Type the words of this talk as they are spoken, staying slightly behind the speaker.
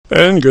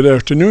And good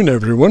afternoon,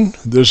 everyone.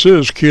 This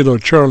is Kilo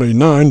Charlie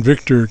 9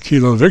 Victor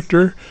Kilo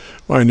Victor.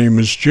 My name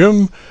is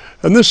Jim,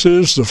 and this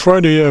is the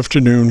Friday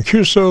afternoon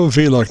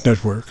Qso-Vlog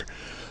network.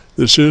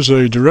 This is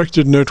a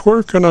directed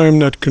network, and I am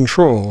net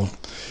control.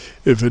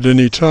 If at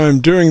any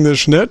time during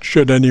this net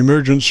should any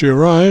emergency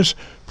arise,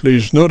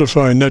 please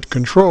notify net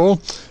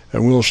control,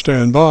 and we'll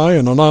stand by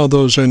and allow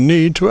those in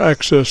need to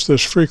access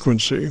this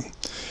frequency.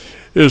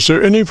 Is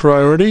there any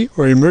priority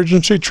or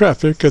emergency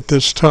traffic at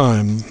this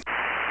time?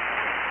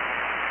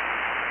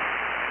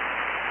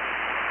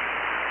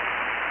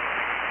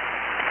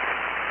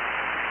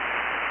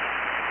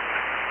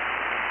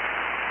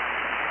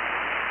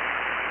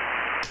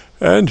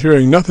 And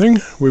hearing nothing,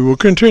 we will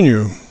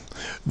continue.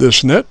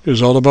 This net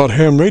is all about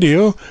ham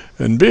radio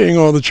and being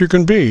all that you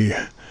can be.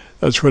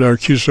 That's what our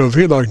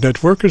Qso-Vlog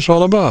network is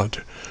all about,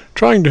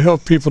 trying to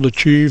help people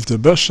achieve the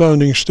best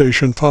sounding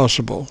station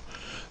possible.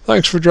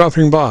 Thanks for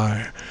dropping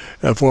by.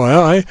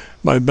 FYI,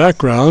 my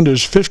background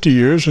is 50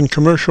 years in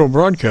commercial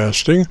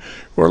broadcasting,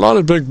 where a lot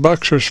of big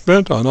bucks are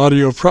spent on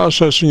audio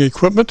processing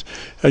equipment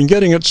and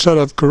getting it set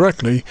up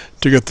correctly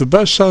to get the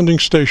best sounding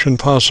station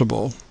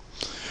possible.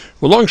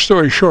 Well, long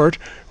story short,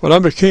 when I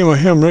became a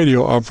ham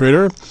radio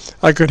operator,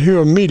 I could hear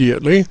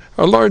immediately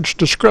a large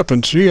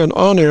discrepancy in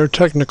on-air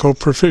technical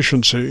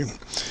proficiency.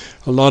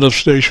 A lot of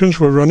stations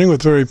were running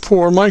with very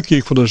poor mic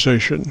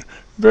equalization,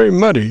 very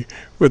muddy,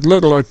 with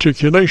little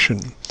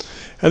articulation.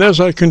 And as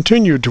I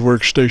continued to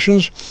work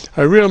stations,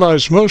 I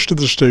realized most of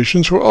the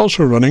stations were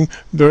also running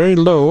very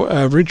low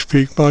average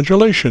peak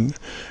modulation,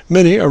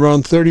 many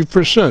around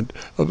 30%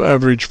 of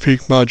average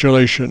peak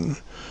modulation.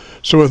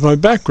 So with my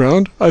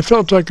background, I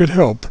felt I could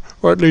help,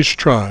 or at least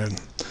try.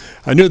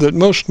 I knew that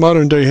most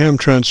modern-day ham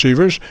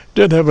transceivers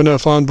did have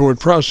enough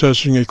onboard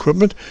processing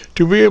equipment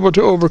to be able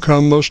to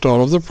overcome most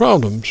all of the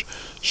problems,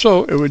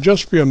 so it would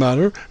just be a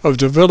matter of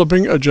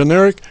developing a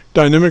generic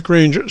dynamic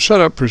range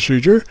setup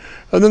procedure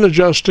and then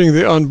adjusting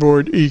the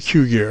onboard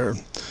EQ gear.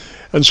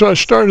 And so I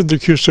started the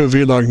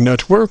Qso-Vlog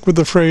network with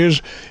the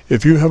phrase,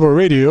 if you have a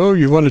radio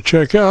you want to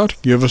check out,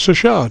 give us a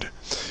shout.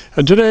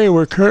 And today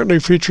we're currently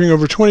featuring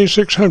over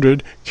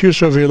 2,600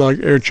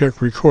 Qso-Vlog Aircheck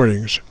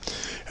recordings.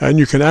 And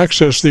you can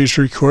access these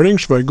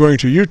recordings by going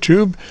to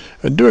YouTube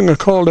and doing a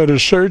call letter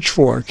search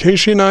for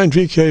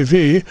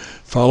KC9VKV,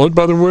 followed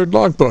by the word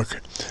logbook.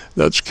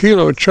 That's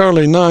Kilo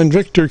Charlie 9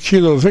 Victor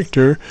Kilo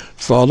Victor,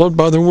 followed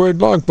by the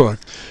word logbook.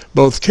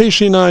 Both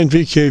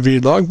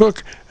KC9VKV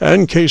logbook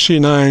and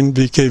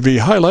KC9VKV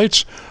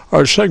highlights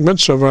are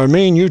segments of our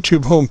main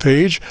YouTube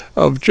homepage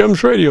of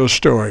Jim's Radio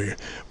Story,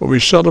 where we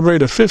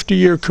celebrate a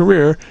 50-year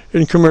career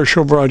in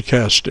commercial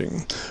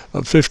broadcasting.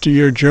 A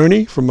 50-year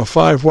journey from a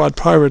 5-watt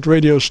pirate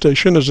radio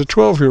station as a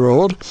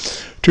 12-year-old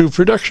to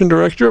production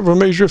director of a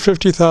major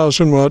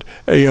 50,000-watt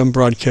AM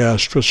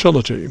broadcast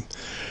facility.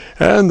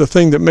 And the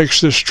thing that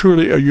makes this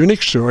truly a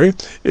unique story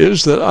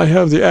is that I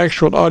have the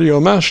actual audio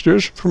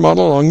masters from all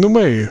along the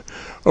way.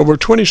 Over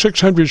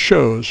 2,600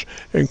 shows,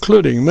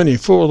 including many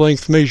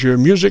full-length major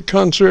music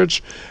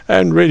concerts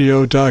and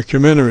radio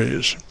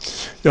documentaries.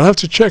 You'll have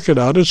to check it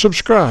out and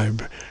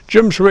subscribe.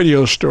 Jim's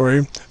Radio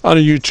Story on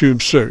a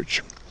YouTube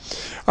search.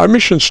 Our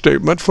mission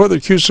statement for the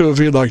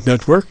Qso-Vlog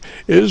network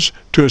is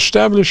to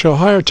establish a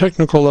higher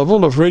technical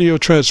level of radio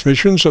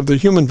transmissions of the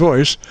human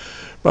voice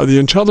by the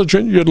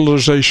intelligent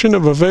utilization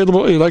of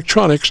available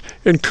electronics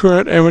in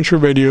current amateur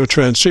radio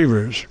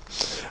transceivers.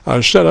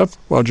 Our setup,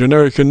 while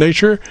generic in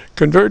nature,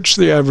 converts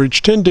the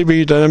average 10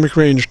 dB dynamic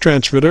range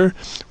transmitter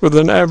with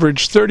an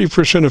average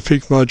 30% of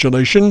peak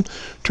modulation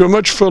to a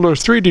much fuller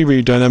 3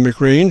 dB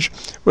dynamic range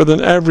with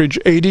an average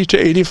 80 to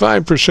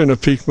 85%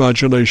 of peak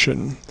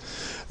modulation.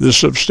 This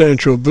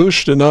substantial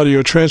boost in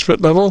audio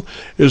transmit level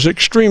is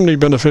extremely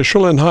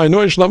beneficial in high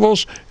noise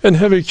levels and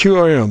heavy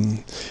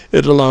QRM.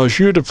 It allows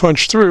you to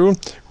punch through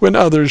when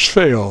others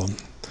fail.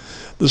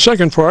 The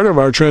second part of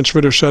our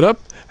transmitter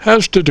setup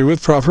has to do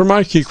with proper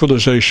mic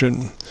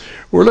equalization.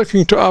 We're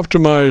looking to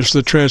optimize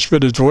the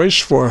transmitted voice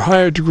for a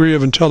higher degree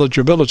of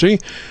intelligibility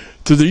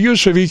through the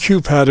use of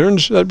EQ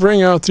patterns that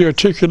bring out the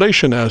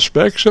articulation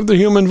aspects of the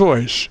human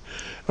voice.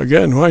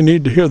 Again, why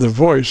need to hear the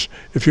voice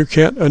if you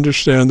can't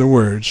understand the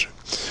words?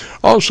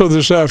 Also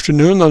this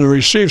afternoon on the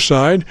receive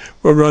side,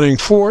 we're running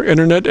 4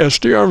 Internet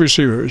SDR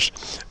receivers,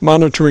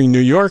 monitoring New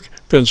York,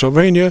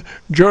 Pennsylvania,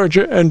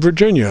 Georgia, and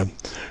Virginia,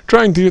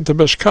 trying to get the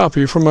best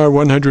copy from our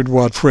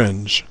 100-watt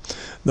friends.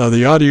 Now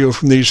the audio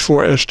from these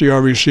 4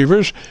 SDR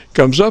receivers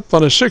comes up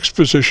on a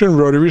 6-position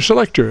rotary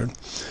selector.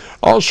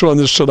 Also on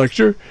this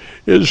selector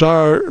is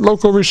our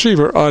local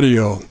receiver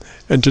audio.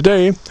 And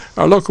today,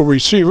 our local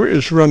receiver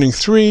is running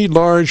 3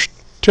 large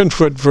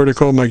 10-foot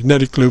vertical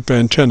magnetic loop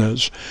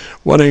antennas,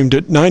 one aimed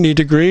at 90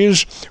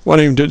 degrees, one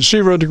aimed at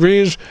 0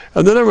 degrees,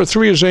 and the number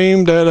 3 is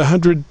aimed at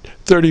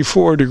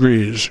 134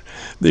 degrees.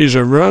 These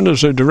are run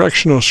as a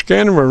directional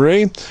scanner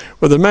array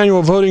with a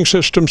manual voting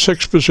system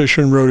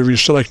 6-position rotary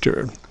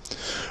selector.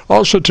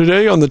 Also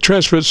today on the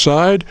transmit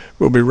side,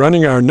 we'll be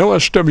running our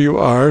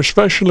NOSWR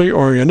specially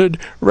oriented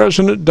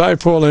resonant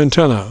dipole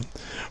antenna.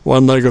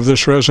 One leg of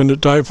this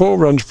resonant dipole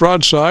runs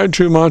broadside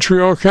to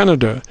Montreal,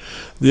 Canada.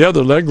 The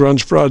other leg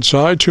runs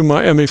broadside to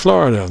Miami,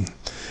 Florida.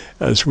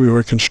 As we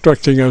were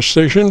constructing our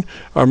station,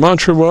 our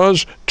mantra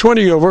was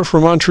 20 over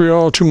from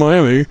Montreal to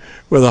Miami,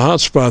 with a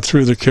hotspot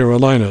through the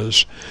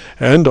Carolinas.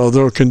 And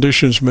although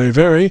conditions may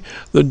vary,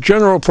 the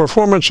general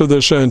performance of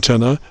this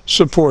antenna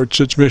supports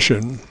its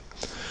mission.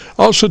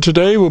 Also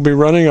today, we'll be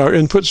running our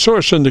input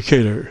source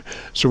indicator.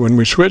 So when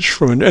we switch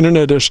from an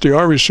internet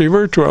SDR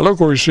receiver to our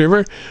local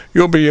receiver,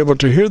 you'll be able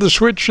to hear the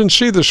switch and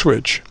see the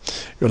switch.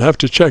 You'll have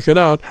to check it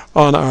out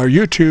on our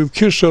YouTube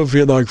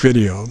Qso-Vlog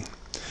video.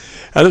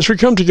 And as we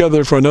come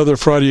together for another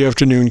Friday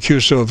afternoon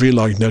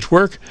Qso-Vlog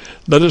network,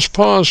 let us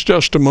pause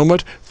just a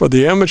moment for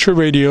the amateur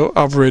radio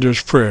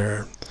operator's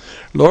prayer.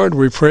 Lord,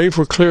 we pray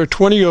for clear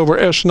 20 over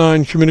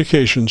S9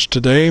 communications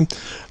today.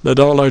 Let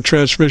all our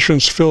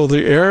transmissions fill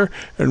the air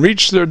and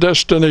reach their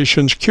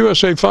destinations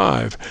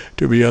QSA5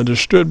 to be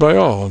understood by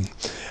all.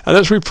 And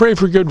as we pray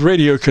for good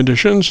radio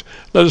conditions,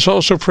 let us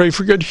also pray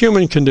for good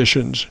human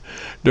conditions.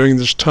 During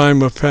this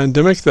time of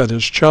pandemic that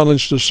has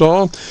challenged us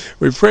all,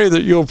 we pray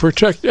that you'll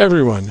protect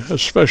everyone,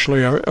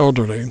 especially our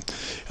elderly.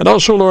 And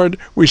also, Lord,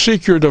 we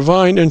seek your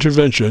divine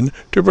intervention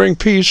to bring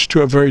peace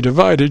to a very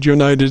divided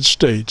United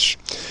States.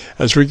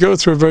 As we go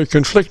through a very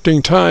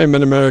conflicting time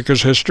in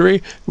America's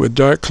history, with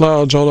dark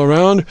clouds all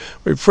around,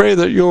 we pray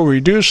that you'll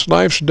reduce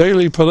life's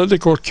daily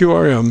political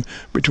QRM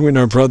between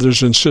our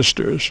brothers and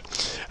sisters.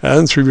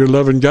 And through your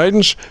love and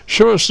guidance,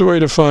 show us the way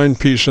to find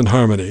peace and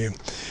harmony.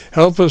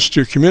 Help us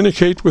to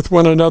communicate with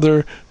one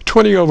another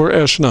 20 over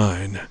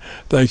S9.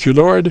 Thank you,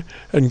 Lord,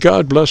 and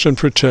God bless and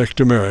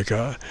protect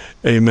America.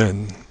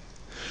 Amen.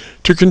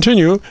 To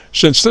continue,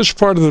 since this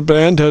part of the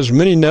band has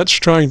many nets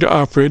trying to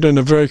operate in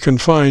a very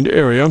confined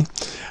area,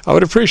 I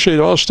would appreciate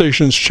all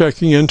stations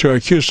checking into our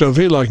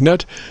Qso-Vlog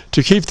net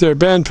to keep their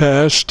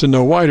bandpass to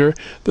no wider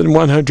than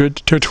 100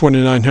 to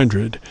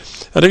 2900.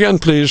 And again,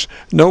 please,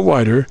 no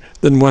wider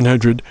than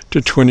 100 to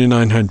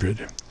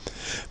 2900.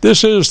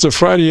 This is the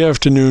Friday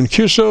afternoon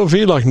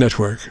Qso-Vlog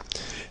network.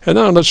 And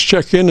now let's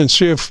check in and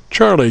see if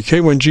Charlie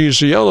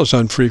K1GZL is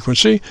on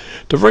frequency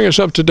to bring us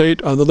up to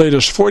date on the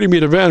latest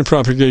 40-meter band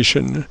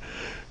propagation.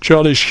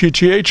 Charlie's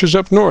QTH is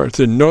up north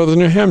in northern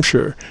New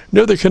Hampshire,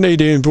 near the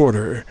Canadian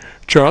border.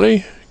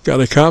 Charlie, got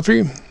a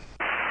copy? Yes, Jim,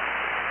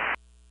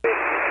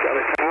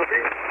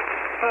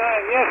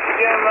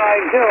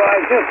 I do. I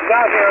just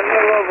got here a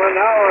little over an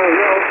hour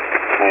ago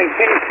at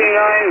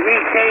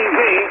KC9VKV,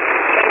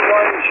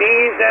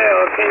 K1GZL.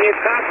 Can you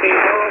copy?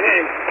 Go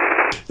ahead.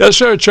 Yes,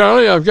 sir,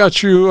 Charlie. I've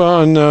got you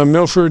on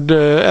Milford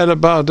at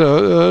about 5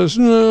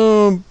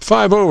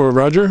 over,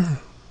 Roger. 5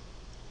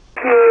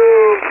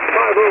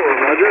 over,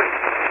 Roger.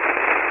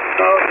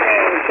 Okay,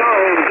 I'm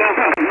sorry, I'm down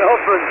in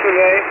Milford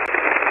today.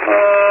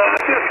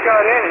 I just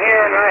got in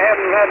here and I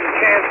haven't had a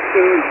chance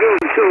to do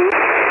too.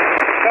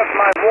 Except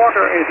my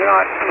water is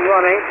not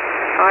running.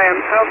 I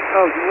am out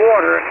of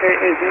water. It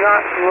is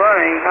not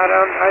running.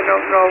 I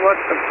don't know what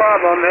the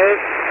problem is.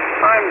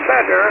 I'm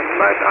better,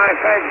 but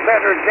I've had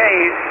better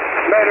days.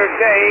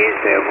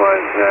 It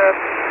was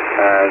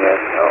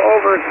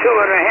over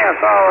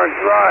 2.5 hour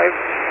drive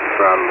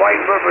from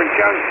White River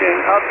Junction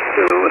up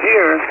to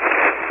here.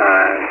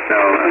 So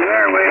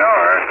there we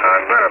are.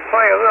 I'm going to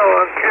play a little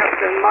of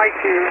Captain Mike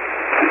here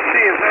and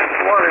see if this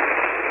works.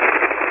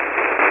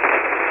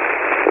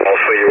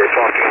 Also, you were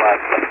talking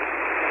last night.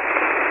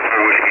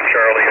 Whiskey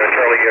Charlie.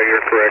 Charlie, yeah,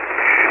 you're correct.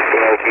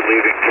 We'll be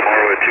leaving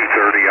tomorrow at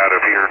 2:30 out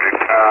of here.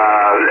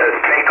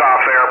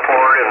 Takeoff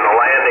airport and the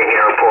landing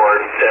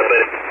airport.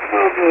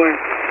 Oh boy.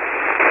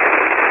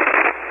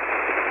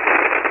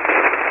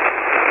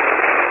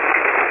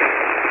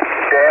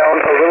 Down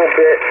a little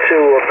bit to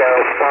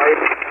about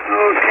 5.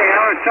 Okay,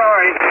 I'm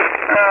sorry.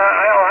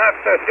 I'll have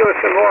to do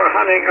some more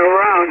hunting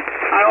around.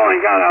 I only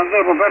got a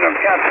little bit of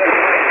Captain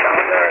Mike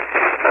down there.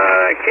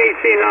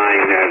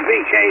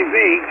 KC9VKV,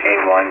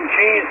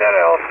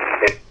 K1GZL.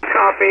 It's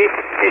copy.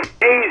 It's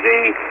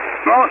easy,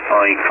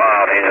 mostly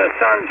cloudy. The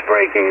sun's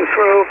breaking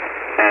through,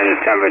 and the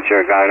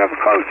temperature got up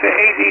close to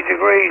 80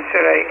 degrees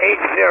today.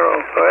 80.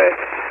 Go ahead.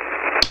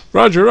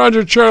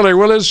 Roger, Charlie.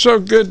 Well, it's so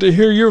good to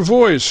hear your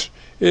voice.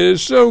 It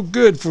is so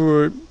good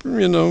for,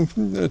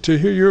 to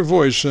hear your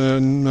voice,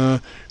 and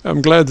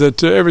I'm glad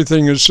that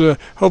everything is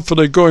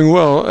hopefully going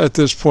well at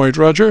this point,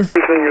 Roger.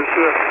 Everything is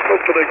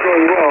hopefully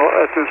going well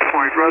at this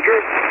point,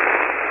 Roger.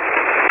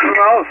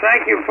 Well,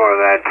 thank you for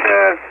that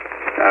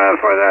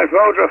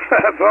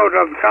vote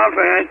of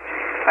confidence.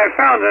 I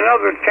found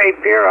another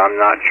tape here. I'm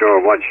not sure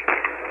which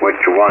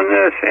one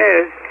this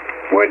is,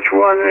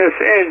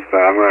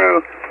 but I'm going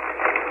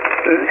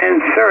to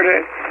insert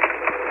it.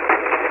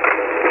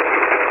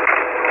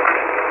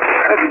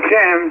 That's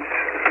jammed.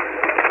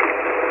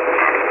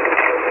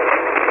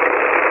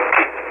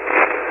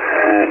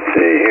 Let's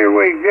see, here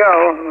we go.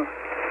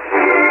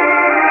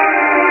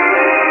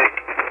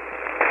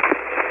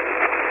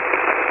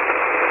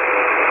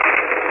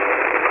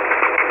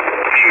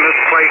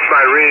 Misplaced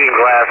my reading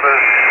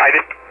glasses.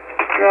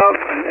 Well,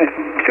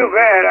 too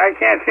bad. I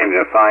can't seem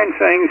to find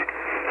things.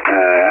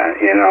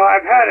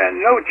 I've had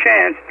no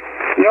chance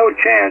no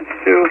chance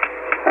to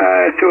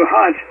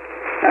hunt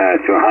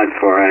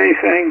for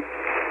anything,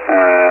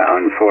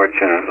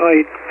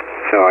 unfortunately.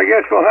 So I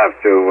guess we'll have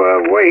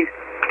to wait.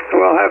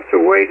 We'll have to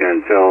wait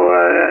until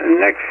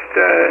next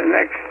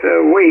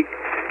week.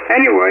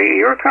 Anyway,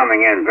 you're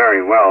coming in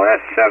very well.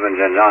 S7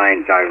 to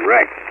 9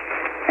 direct.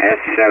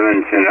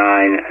 S7 to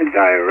 9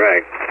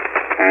 direct.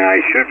 And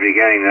I should be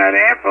getting that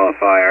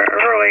amplifier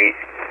early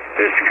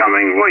this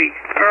coming week.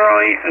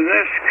 Wait a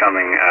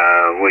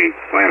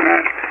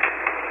minute.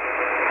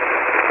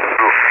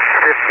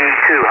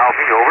 52,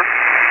 Alfie, over.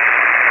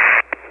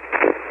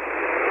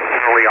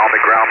 Early on the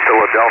ground,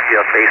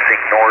 Philadelphia,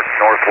 facing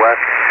north-northwest.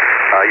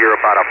 You're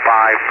about a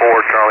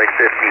 5-4, Charlie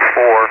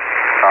 54,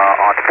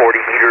 on 40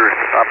 meters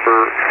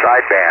upper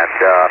sideband,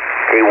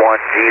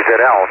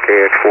 K1GZL,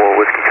 KX4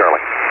 Whiskey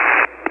Charlie.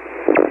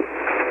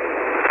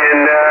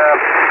 And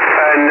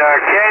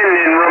Ken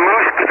in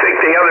Ramus, I think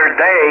the other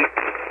day.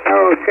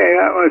 Okay,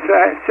 that was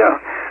that. So,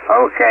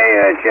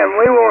 okay, Jim,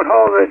 we won't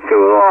hold it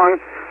too long.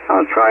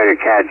 I'll try to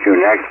catch you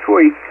next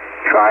week.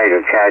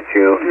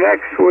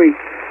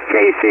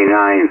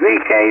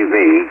 KC9VKV,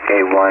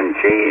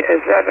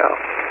 K1GZL.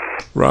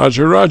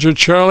 Roger, Roger,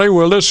 Charlie.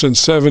 Well, listen,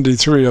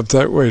 73 up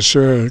that way,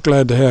 sir.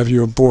 Glad to have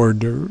you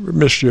aboard.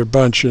 Missed you a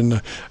bunch,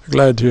 and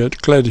glad to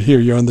hear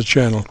you on the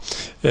channel.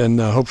 And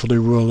hopefully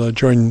we'll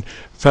join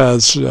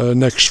paths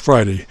next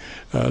Friday.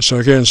 So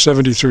again,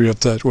 73 up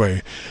that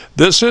way.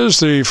 This is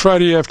the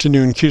Friday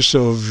afternoon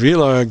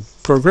Qso-Vlog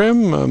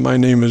program. My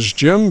name is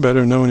Jim,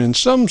 better known in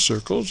some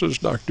circles as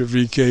Dr.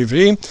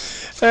 VKV,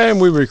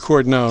 and we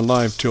record now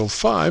live till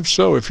 5.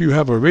 So if you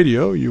have a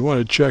radio you want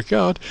to check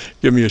out,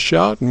 give me a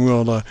shout, and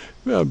we'll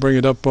bring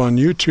it up on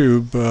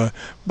YouTube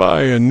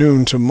by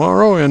noon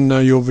tomorrow, and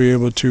you'll be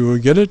able to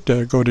get it.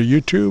 Go to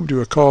YouTube,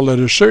 do a call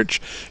letter search,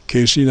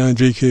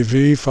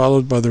 KC9VKV,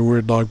 followed by the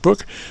word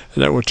logbook,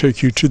 and that will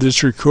take you to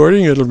this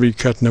recording. It'll be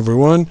cut number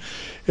 1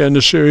 in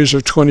a series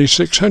of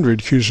 2,600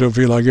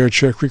 Qso-Vlog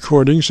Aircheck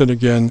recordings, and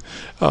again,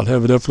 I'll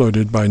have it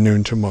uploaded by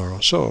noon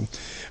tomorrow. So,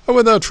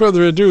 without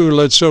further ado,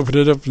 let's open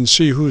it up and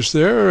see who's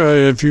there.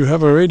 If you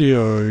have a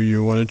radio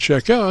you want to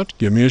check out,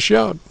 give me a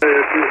shout.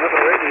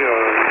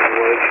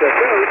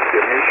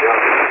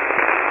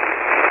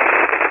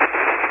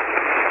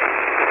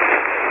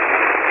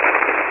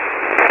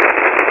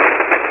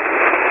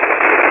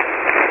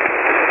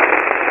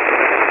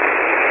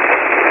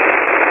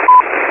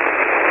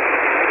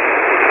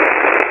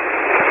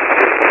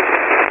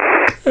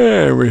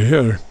 We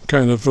had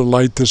kind of a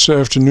light this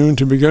afternoon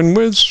to begin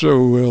with,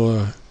 so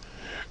we'll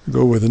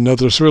go with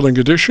another thrilling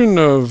edition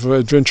of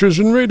Adventures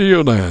in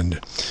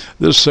Radioland.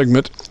 This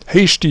segment,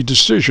 Hasty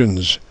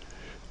Decisions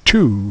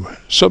 2,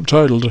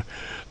 subtitled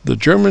The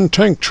German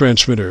Tank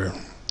Transmitter.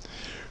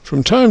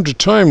 From time to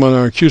time on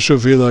our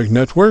Qso-Vlog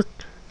network,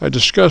 I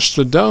discuss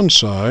the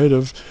downside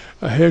of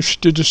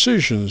hasty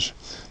decisions.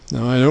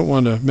 Now, I don't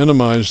want to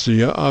minimize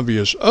the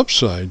obvious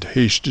upside,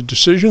 hasty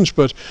decisions,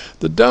 but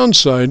the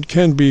downside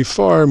can be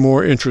far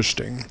more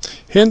interesting.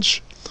 Hence,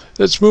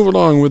 let's move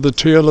along with the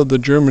tale of the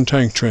German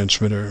tank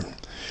transmitter.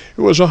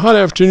 It was a hot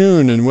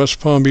afternoon in West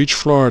Palm Beach,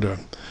 Florida.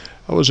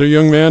 I was a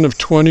young man of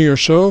 20 or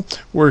so,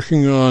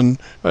 working in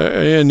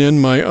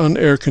my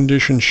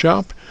unair-conditioned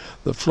shop.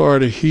 The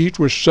Florida heat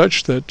was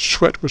such that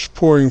sweat was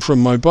pouring from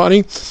my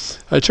body.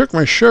 I took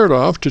my shirt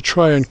off to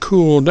try and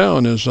cool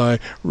down as I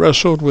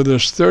wrestled with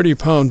this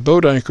 30-pound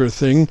boat anchor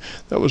thing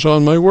that was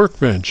on my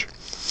workbench.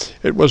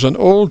 It was an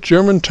old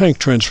German tank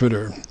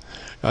transmitter.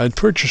 I'd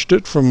purchased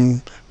it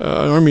from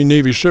an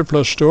Army-Navy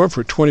surplus store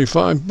for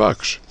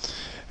 $25.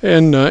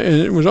 And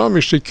it was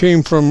obviously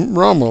came from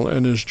Rommel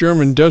and his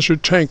German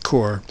Desert Tank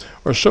Corps,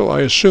 or so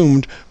I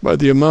assumed by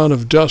the amount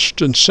of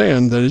dust and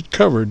sand that it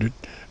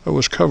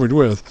was covered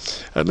with.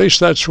 At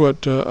least that's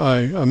what I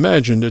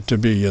imagined it to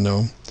be, you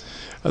know.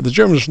 The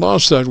Germans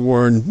lost that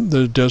war in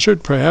the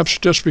desert, perhaps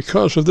just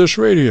because of this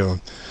radio.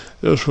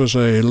 This was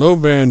a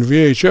low-band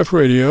VHF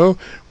radio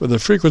with a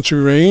frequency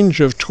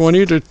range of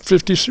 20 to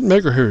 50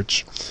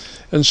 megahertz.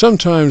 And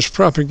sometimes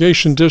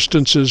propagation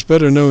distances,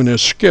 better known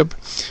as skip,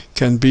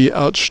 can be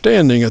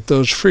outstanding at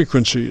those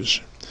frequencies.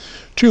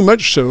 Too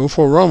much so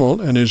for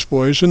Rommel and his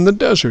boys in the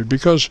desert,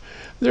 because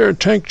their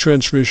tank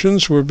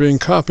transmissions were being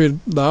copied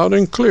loud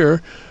and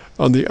clear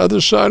on the other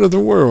side of the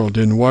world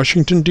in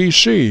Washington,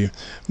 D.C.,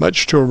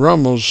 much to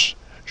Rommel's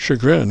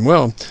chagrin.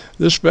 Well,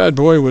 this bad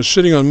boy was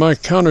sitting on my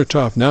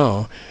countertop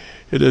now.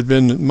 It had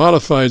been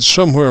modified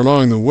somewhere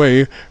along the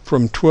way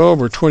from 12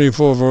 or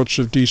 24 volts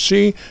of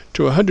DC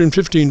to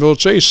 115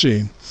 volts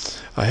AC.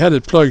 I had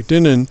it plugged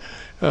in and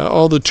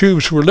all the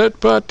tubes were lit,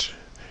 but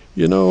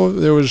you know,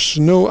 there was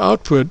no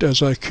output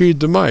as I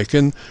keyed the mic,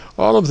 and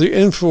all of the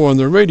info on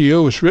the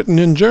radio was written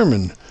in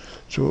German,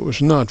 so it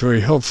was not very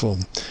helpful.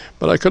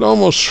 But I could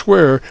almost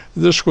swear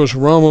this was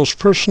Rommel's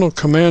personal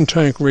command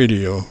tank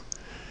radio.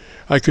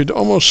 I could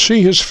almost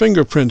see his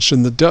fingerprints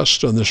in the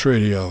dust on this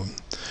radio.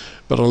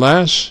 But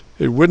alas,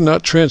 it would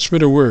not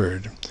transmit a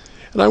word.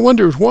 And I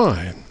wondered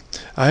why.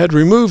 I had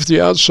removed the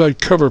outside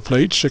cover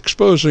plates,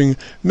 exposing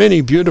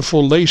many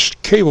beautiful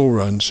laced cable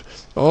runs,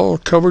 all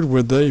covered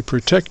with a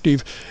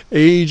protective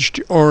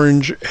aged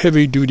orange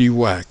heavy-duty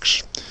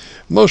wax.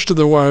 Most of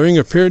the wiring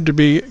appeared to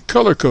be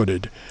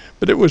color-coded,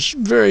 but it was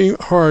very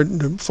hard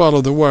to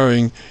follow the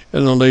wiring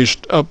in a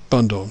laced-up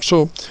bundle.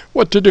 So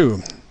what to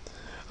do?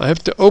 I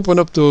have to open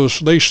up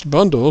those laced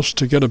bundles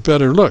to get a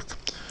better look.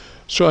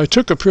 So I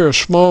took a pair of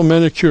small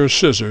manicure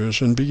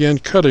scissors and began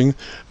cutting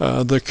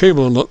the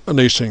cable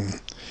lacing.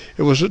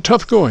 It was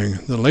tough going.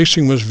 The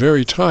lacing was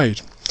very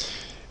tight,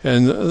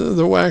 and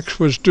the wax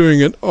was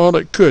doing it all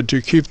it could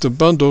to keep the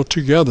bundle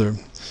together.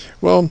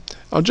 Well,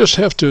 I'll just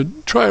have to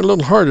try a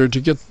little harder to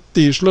get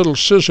these little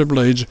scissor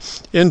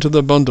blades into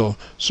the bundle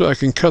so I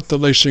can cut the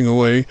lacing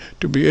away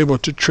to be able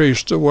to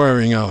trace the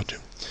wiring out.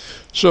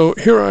 So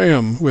here I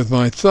am with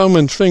my thumb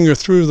and finger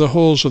through the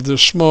holes of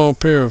this small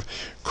pair of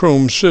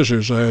chrome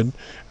scissors I had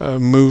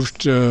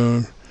moved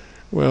over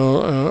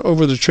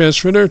the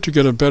transmitter to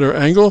get a better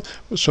angle,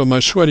 so my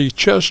sweaty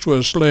chest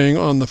was laying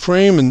on the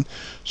frame, and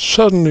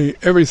suddenly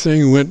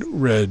everything went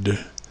red.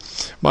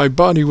 My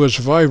body was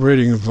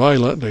vibrating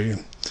violently.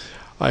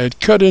 I had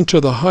cut into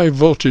the high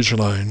voltage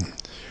line.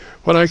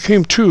 When I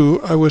came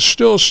to, I was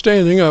still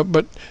standing up,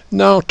 but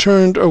now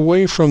turned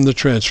away from the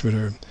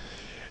transmitter.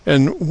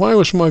 And why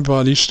was my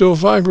body still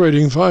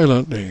vibrating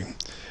violently?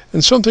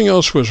 And something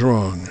else was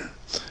wrong.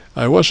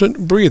 I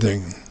wasn't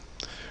breathing.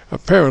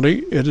 Apparently,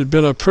 it had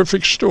been a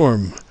perfect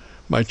storm,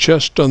 my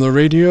chest on the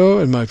radio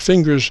and my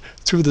fingers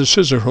through the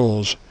scissor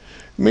holes.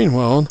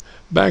 Meanwhile,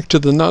 back to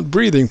the not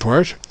breathing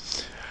part.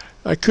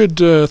 I could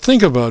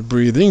think about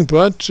breathing,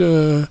 but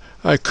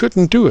I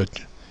couldn't do it.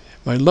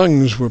 My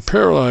lungs were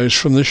paralyzed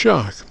from the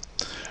shock.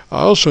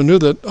 I also knew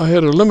that I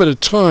had a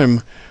limited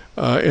time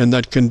in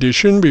that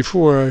condition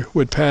before I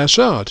would pass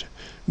out,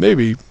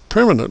 maybe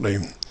permanently.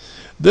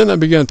 Then I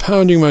began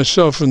pounding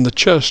myself in the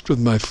chest with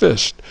my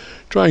fist,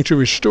 trying to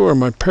restore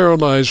my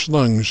paralyzed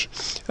lungs.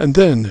 And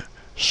then,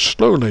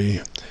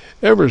 slowly,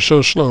 ever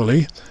so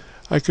slowly,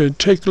 I could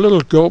take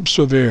little gulps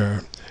of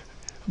air.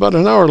 About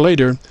an hour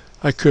later,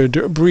 I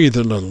could breathe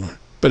a little,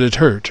 but it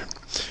hurt.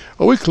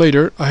 A week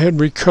later, I had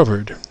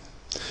recovered.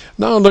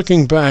 Now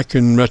looking back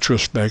in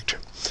retrospect,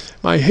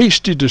 my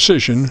hasty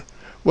decision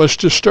was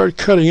to start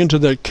cutting into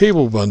that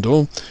cable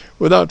bundle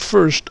without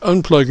first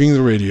unplugging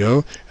the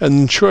radio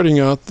and shorting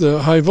out the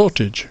high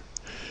voltage.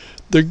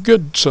 The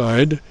good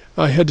side,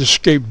 I had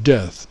escaped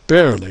death,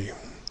 barely.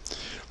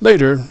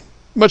 Later,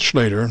 much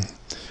later,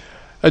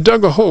 I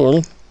dug a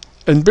hole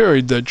and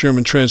buried that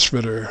German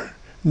transmitter,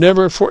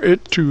 never for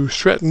it to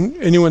threaten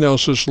anyone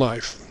else's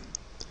life.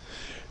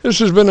 This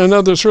has been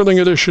another thrilling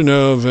edition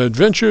of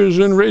Adventures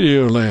in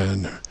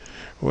Radioland.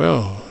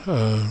 Well,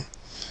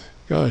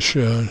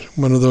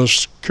 one of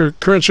those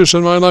occurrences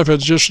in my life I'd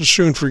just as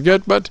soon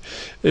forget, but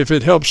if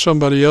it helps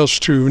somebody else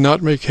to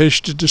not make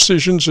hasty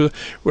decisions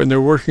when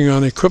they're working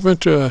on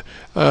equipment,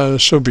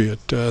 so be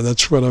it.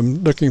 That's what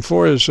I'm looking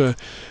for, is a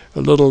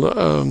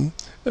little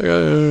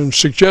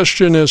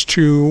suggestion as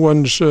to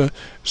one's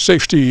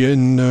safety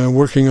in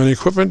working on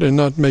equipment, and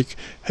not make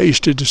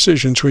hasty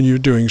decisions when you're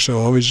doing so.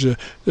 Always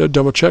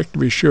double check to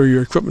be sure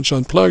your equipment's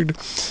unplugged,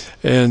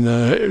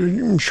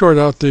 and short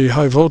out the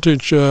high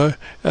voltage at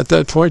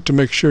that point to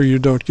make sure you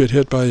don't get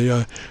hit by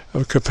a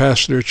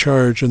capacitor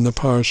charge in the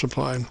power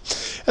supply.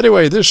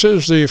 Anyway, this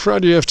is the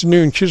Friday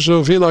afternoon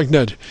Qso-Vlog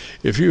net.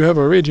 If you have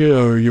a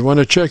radio you want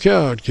to check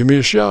out, give me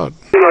a shout.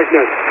 If you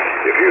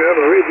have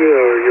a radio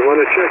you want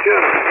to check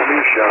out, give me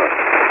a shout.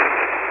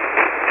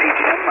 Hey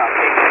Jim,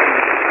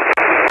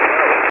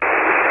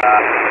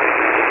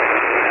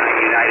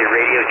 United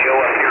Radio, Joe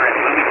up here in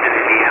Bloomington,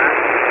 Indiana,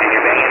 and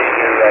you're banging in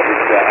here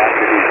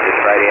this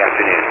Friday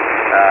afternoon.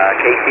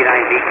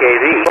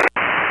 KC9VKV.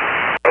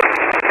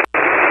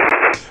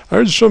 I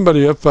heard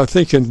somebody up, I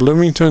think, in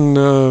Bloomington,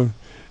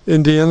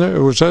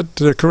 Indiana. Was that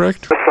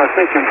correct? I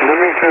think in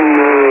Bloomington,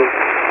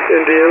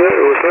 Indiana.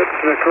 Was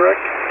that correct?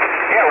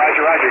 Yeah,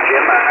 Roger,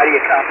 Jim. How do you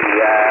copy?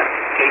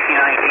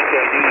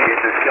 KC9VKV,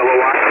 this is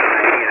kilowatt,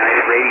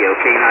 United Radio,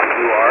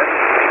 K0QR.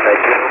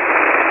 Joe.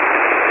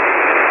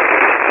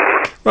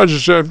 Roger,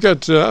 sir. I've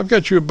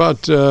got you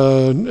about 2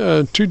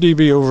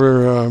 dB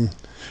over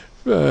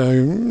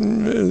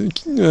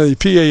the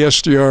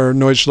PASDR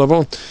noise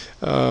level,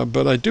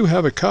 but I do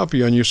have a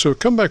copy on you. So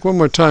come back one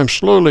more time,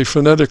 slowly,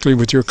 phonetically,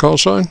 with your call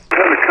sign. I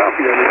have a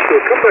copy on you. So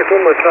come back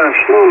one more time,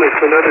 slowly,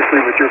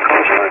 phonetically, with your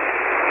call sign.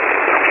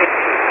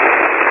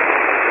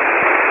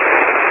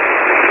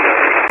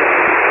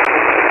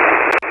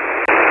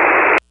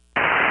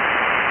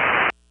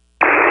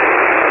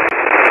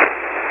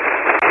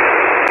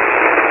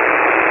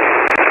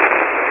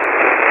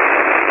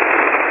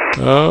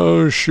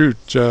 Oh,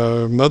 shoot.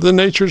 Mother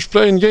Nature's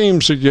playing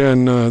games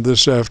again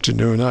this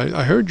afternoon.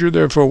 I heard you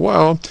there for a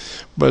while,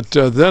 but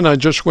then I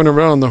just went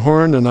around the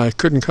horn and I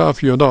couldn't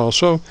copy you at all.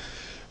 So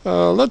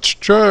let's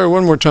try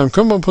one more time.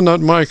 Come up on that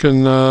mic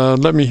and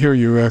let me hear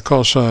you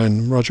call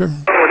sign, Roger.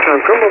 One more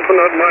time. Come up on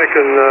that mic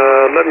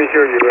and let me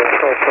hear you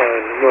call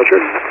sign,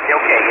 Roger.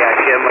 Okay, yeah,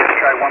 Jim, let's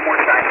try one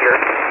more time here.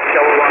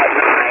 Kilowatt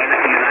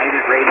 9,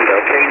 United Radio,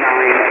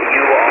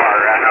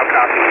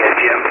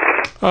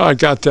 I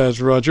got that,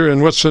 Roger.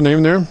 And what's the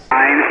name there?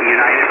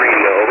 United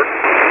Radio, over.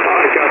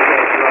 I got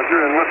that,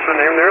 Roger. And what's the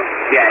name there?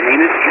 Yeah,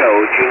 name is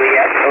Joe,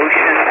 Juliet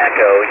Ocean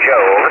Echo,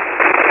 Joe, over.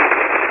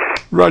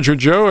 Roger,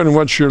 Joe. And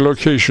what's your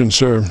location,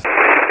 sir?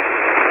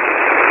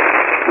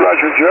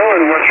 Roger, Joe.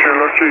 And what's your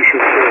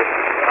location, sir?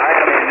 I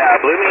am in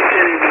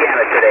Bloomington,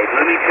 Indiana today.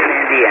 Bloomington,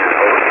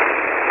 Indiana,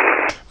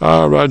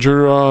 over.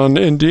 Roger, on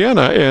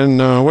Indiana.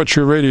 And what's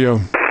your radio?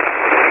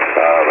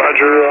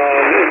 Roger,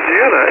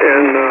 Indiana.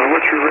 And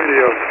what's your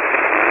radio?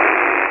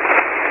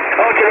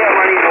 Okay, I'm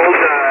running old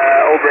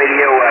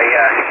radio.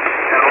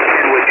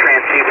 I'm with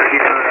transceiver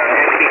here,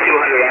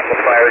 ST200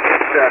 amplifier.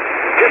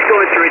 Just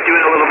going through it,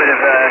 doing a little bit of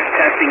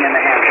testing in the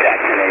ham shack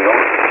today.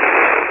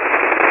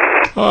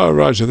 Over.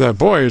 Roger that.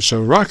 Boy, it's a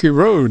rocky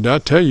road. I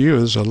tell you,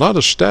 there's a lot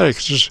of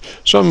static. There's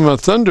some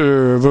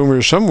thunder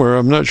boomer somewhere.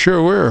 I'm not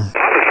sure where. A lot of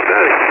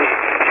static.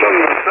 Some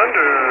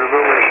thunder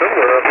boomer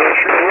somewhere. I'm not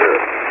sure where.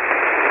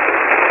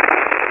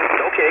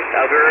 Okay,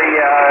 very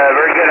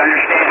good.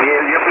 Understand.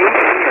 You're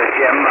moving here,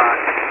 Jim.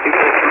 You've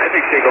got a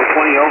terrific signal,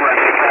 20 over. I'm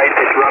surprised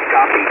it's rough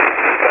copy.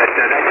 But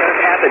that does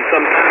happen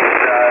sometimes.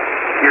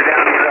 You're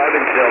down near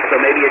Evansville, so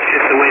maybe it's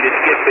just the way the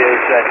skip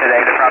is today,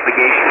 the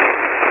propagation.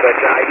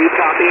 But I do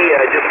copy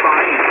just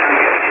fine. You sound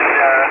good in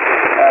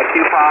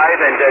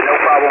Q5 and no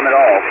problem at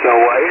all. So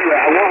anyway,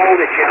 I won't hold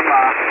it, Jim.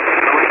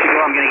 I'll let you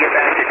go. I'm going to get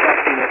back to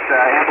testing this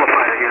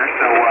amplifier here.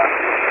 So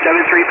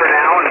 7-3 for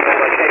now, and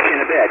we'll catch you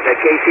in a bit.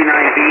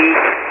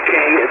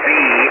 KC9VKV.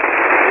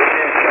 This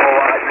is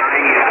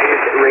 9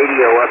 United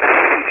Radio. Back to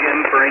you,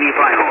 Jim, for any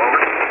final.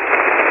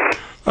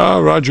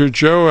 Over. Roger,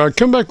 Joe.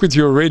 Come back with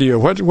your radio.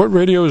 What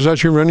radio is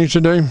that you're running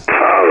today?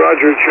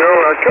 Roger,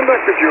 Joe. Come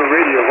back with your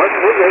radio. What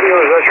radio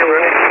is that you're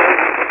running?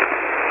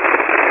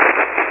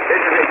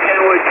 This is a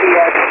Kenwood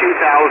TX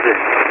 2000.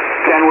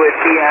 Kenwood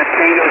TX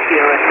Tango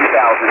Sierra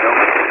 2000.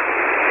 Over.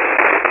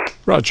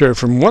 Roger,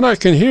 from what I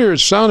can hear,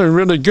 it's sounding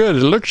really good.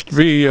 It looks to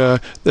be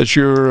that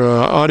your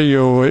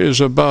audio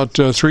is about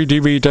 3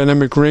 dB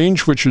dynamic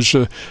range, which is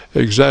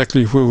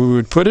exactly where we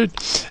would put it.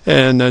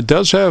 And it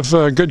does have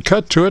a good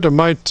cut to it. I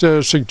might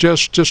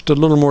suggest just a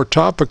little more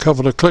top, a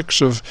couple of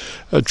clicks of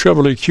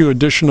treble EQ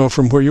additional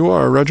from where you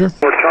are, Roger.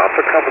 More top,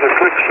 a couple of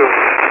clicks of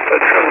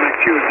treble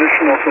EQ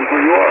additional from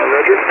where you are,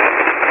 Roger.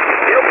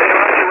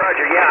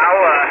 Roger. Yeah,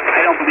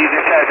 I don't believe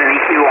this has an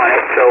EQ on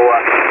it, so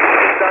I'm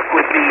stuck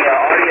with the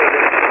audio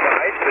that's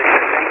provided, but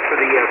thanks for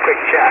the quick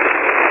chat.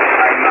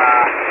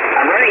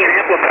 I'm running an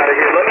amplifier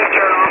here. Let me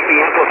turn off the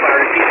amplifier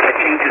to see if that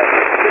changes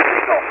the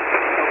signal.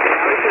 Okay,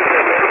 now this is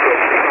a very good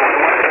signal. I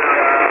wonder,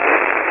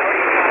 how are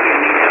you talking to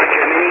me now,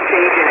 Jim? Any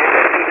change in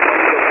amplitude?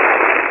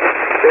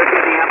 There's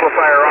the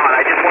amplifier on.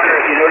 I just wonder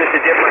if you notice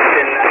a difference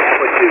in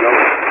amplitude.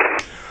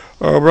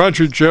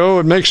 Roger, Joe,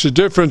 it makes a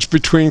difference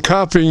between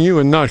copying you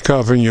and not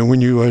copying you.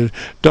 When you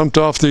dumped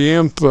off the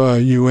amp,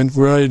 you went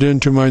right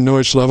into my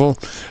noise level,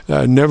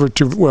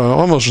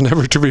 almost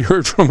never to be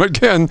heard from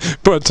again.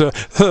 But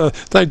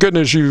thank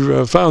goodness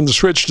you found the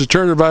switch to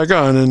turn it back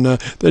on, and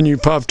then you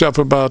popped up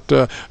about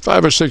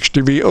 5 or 6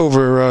 dB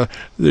over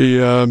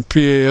the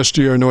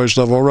PA-SDR noise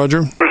level,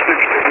 Roger. 6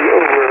 dB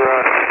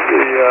over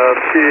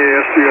the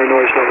PA-SDR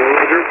noise level,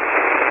 Roger.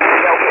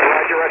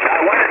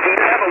 I wonder, do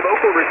you have a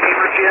local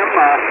receiver, Jim?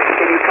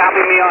 Can you copy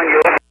me on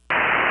your...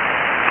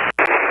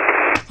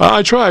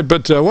 I tried,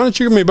 but why don't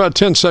you give me about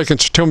 10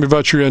 seconds to tell me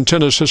about your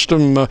antenna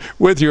system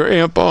with your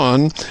amp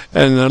on,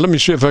 and let me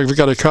see if I've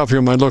got a copy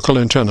of my local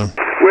antenna.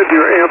 With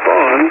your amp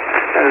on,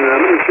 and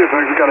let me see if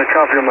I've got a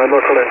copy of my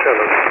local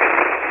antenna.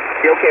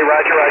 Okay,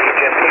 Roger,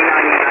 Jim.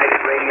 K9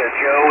 United Radio,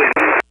 Joe.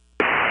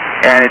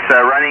 And it's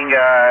running,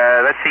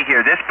 let's see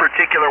here. This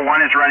particular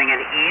one is running in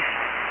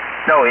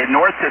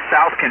north to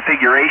south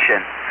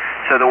configuration.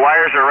 So the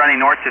wires are running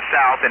north to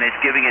south, and it's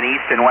giving an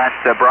east and west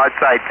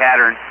broadside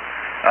pattern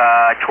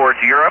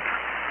towards Europe.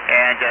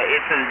 And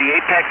the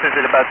apex is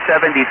at about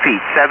 70 feet,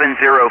 70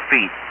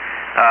 feet,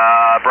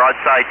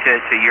 broadside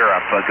to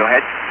Europe. Go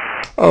ahead.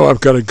 Oh,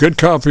 I've got a good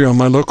copy on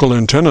my local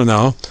antenna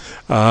now.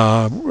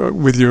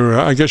 With your,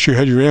 I guess you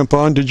had your amp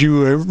on. Did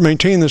you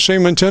maintain the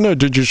same antenna, or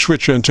did you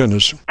switch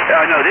antennas?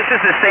 No, this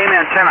is the same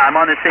antenna. I'm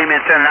on the same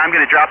antenna, and I'm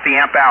going to drop the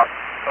amp out.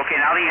 Okay,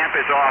 now the amp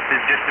is off.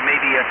 It's just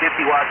maybe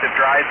 50 watts of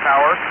drive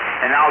power,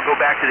 and now I'll go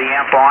back to the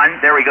amp on.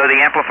 There we go. The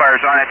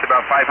amplifier's on. That's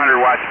about 500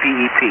 watts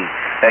PEP.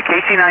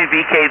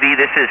 KC9VKV,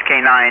 this is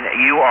K9.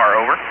 You are,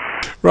 over.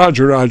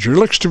 Roger.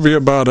 Looks to be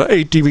about an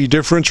 8 dB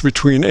difference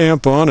between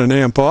amp on and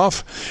amp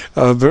off.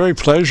 Very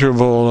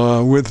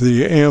pleasurable with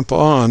the amp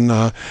on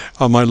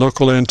my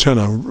local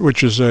antenna,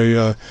 which is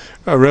a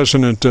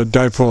resonant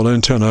dipole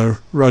antenna.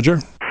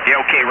 Roger? Yeah,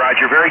 okay,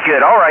 Roger. Very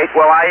good. All right.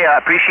 Well, I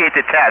appreciate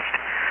the test.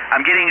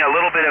 I'm getting a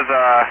little bit of,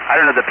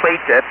 the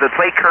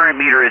plate current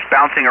meter is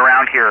bouncing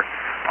around here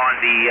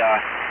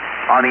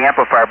on the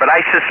amplifier, but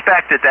I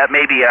suspect that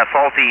may be a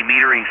faulty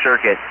metering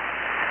circuit.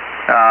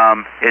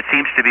 It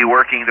seems to be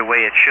working the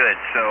way it should,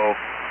 so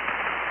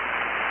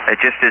it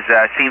just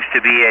seems to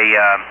be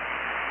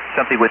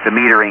something with the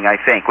metering, I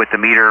think, with the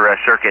meter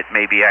circuit.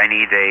 Maybe I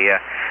need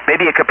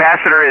maybe a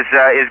capacitor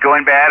is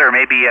going bad, or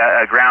maybe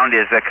a ground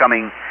is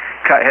coming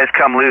has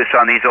come loose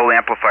on these old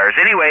amplifiers.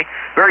 Anyway,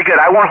 very good.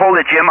 I won't hold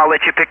it, Jim. I'll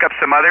let you pick up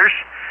some others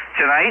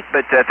tonight,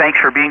 but thanks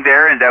for being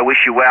there, and I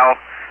wish you well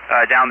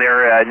down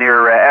there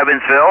near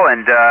Evansville,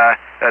 and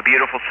a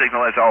beautiful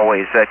signal as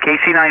always.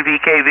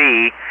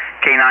 KC9VKV,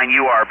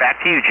 K9UR.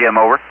 Back to you, Jim.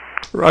 Over.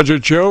 Roger,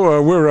 Joe.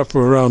 We're up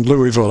around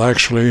Louisville,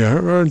 actually,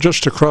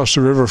 just across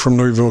the river from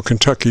Louisville,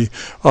 Kentucky,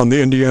 on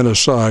the Indiana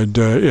side,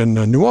 in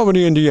New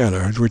Albany,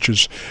 Indiana, which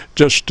is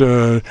just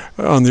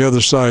on the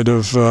other side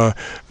of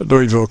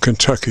Louisville,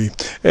 Kentucky.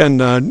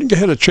 And I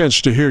had a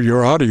chance to hear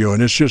your audio,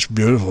 and it's just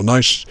beautiful.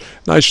 Nice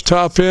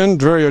top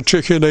end, very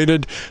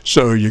articulated,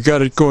 so you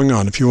got it going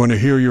on. If you want to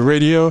hear your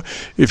radio,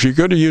 if you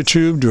go to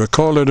YouTube, do a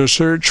call letter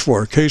search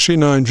for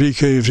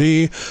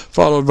KC9VKV,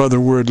 followed by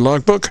the word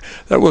logbook.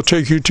 That will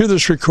take you to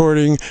this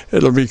recording.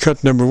 It'll be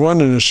cut number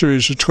 1 in a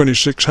series of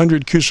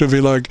 2600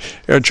 Qso-Vlog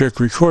Aircheck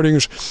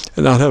recordings,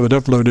 and I'll have it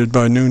uploaded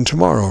by noon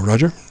tomorrow.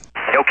 Roger.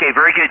 Okay,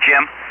 very good,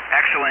 Jim.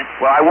 Excellent.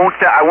 Well, I won't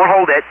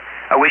hold it.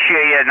 I wish you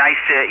a nice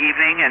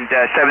evening, and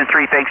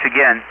 7-3. Thanks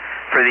again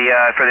for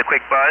the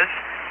quick buzz,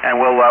 and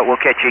we'll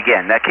catch you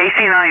again.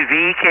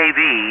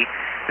 KC9VKV.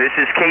 This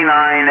is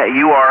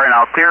K9UR, and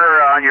I'll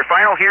clear on your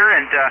final here,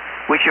 and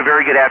wish you a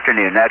very good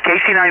afternoon.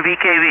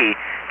 KC9VKV,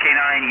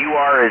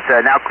 K9UR is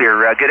now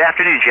clear. Good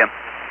afternoon, Jim.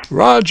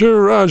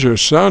 Roger.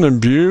 Sounding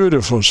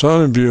beautiful.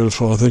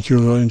 I think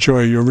you'll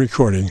enjoy your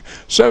recording.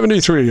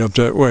 73 up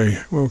that way.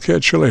 We'll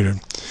catch you later.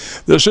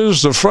 This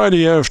is the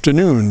Friday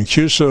afternoon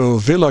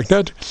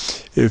Qso-Vlog.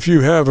 If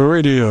you have a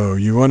radio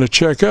you want to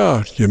check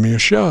out, give me a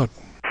shout.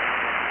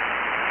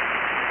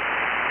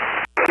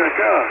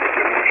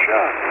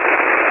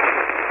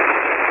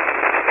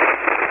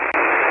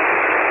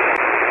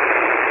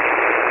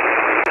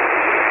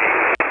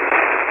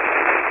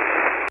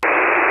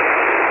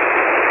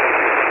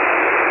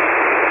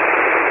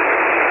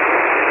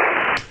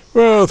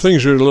 Well,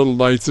 things are a little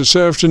light this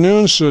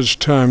afternoon, so it's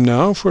time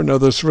now for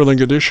another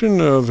thrilling edition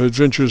of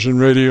Adventures in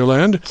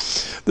Radioland.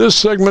 This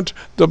segment,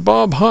 the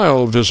Bob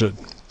Heil visit.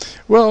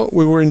 Well,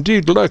 we were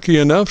indeed lucky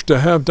enough to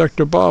have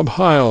Dr. Bob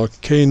Heil,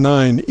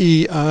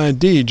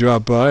 K9EID,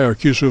 drop by our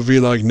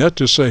Qso-Vlog net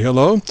to say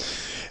hello.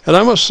 And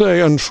I must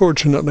say,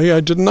 unfortunately, I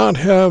did not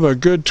have a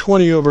good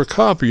 20-over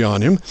copy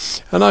on him,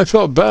 and I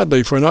felt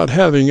badly for not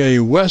having a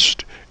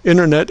West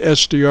Internet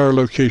SDR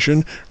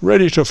location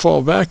ready to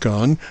fall back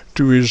on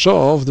to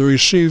resolve the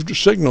received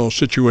signal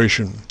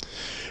situation.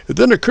 It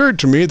then occurred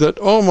to me that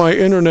all my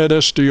Internet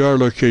SDR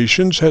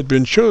locations had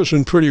been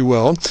chosen pretty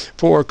well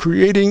for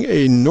creating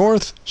a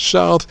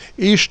north-south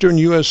eastern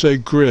USA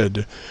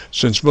grid,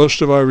 since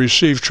most of our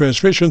received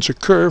transmissions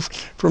occur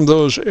from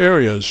those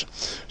areas.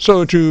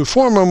 So to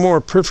form a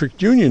more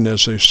perfect union,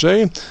 as they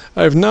say,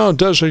 I've now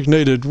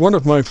designated one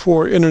of my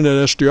 4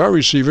 Internet SDR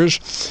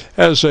receivers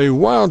as a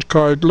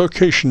wildcard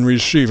location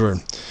receiver,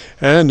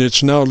 and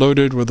it's now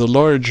loaded with a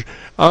large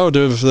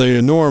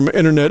out-of-the-norm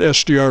Internet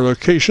SDR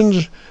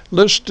locations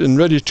list and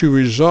ready to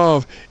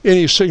resolve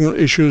any signal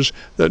issues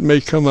that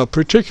may come up,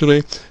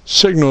 particularly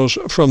signals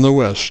from the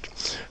west.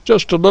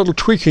 Just a little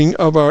tweaking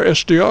of our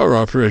SDR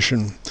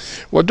operation.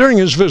 Well, during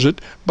his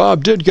visit,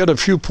 Bob did get a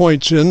few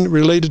points in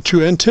related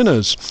to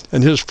antennas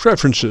and his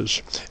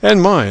preferences,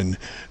 and mine,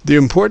 the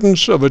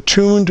importance of a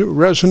tuned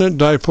resonant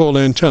dipole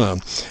antenna,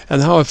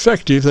 and how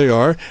effective they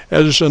are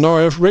as an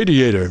RF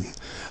radiator.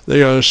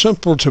 They are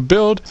simple to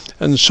build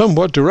and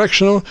somewhat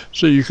directional,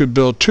 so you could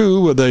build 2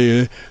 with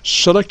a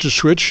selector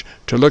switch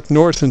to look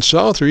north and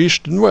south or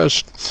east and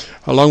west,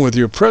 along with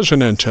your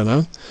present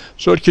antenna,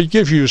 so it could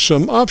give you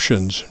some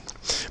options.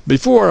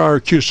 Before our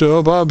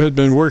QSO, Bob had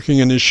been working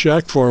in his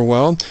shack for a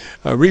while,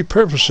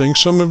 repurposing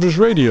some of his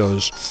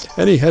radios,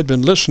 and he had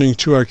been listening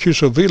to our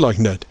Qso-Vlog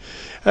net,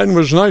 and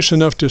was nice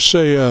enough to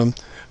say,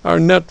 our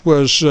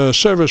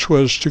service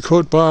was, to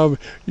quote Bob,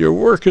 "Your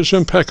work is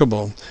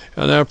impeccable,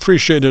 and I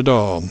appreciate it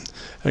all."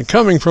 And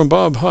coming from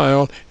Bob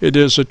Heil, it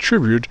is a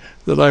tribute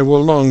that I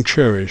will long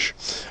cherish.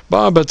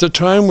 Bob at the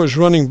time was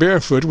running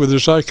barefoot with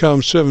his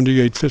ICOM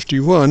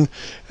 7851,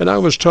 and I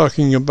was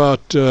talking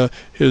about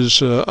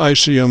his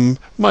ICM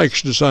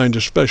mics designed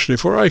especially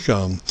for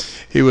ICOM.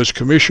 He was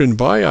commissioned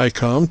by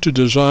ICOM to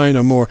design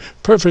a more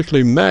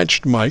perfectly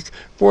matched mic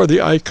for the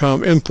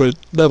ICOM input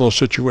level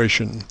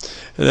situation.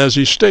 And as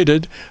he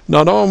stated,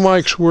 not all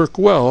mics work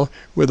well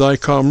with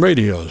ICOM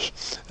radios.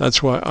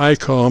 That's why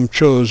ICOM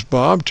chose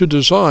Bob to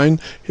design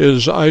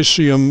his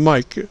ICM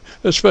mic,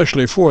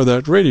 especially for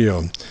that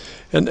radio.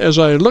 And as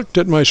I looked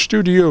at my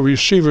studio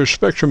receiver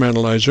spectrum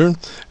analyzer,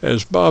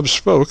 as Bob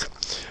spoke,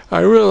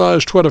 I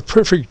realized what a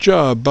perfect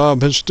job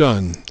Bob has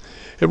done.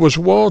 It was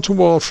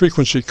wall-to-wall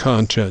frequency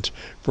content,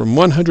 from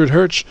 100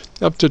 Hz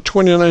up to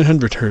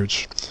 2900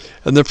 Hz.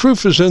 And the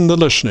proof is in the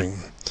listening.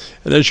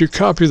 And as you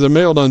copy the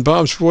mail on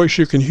Bob's voice,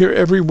 you can hear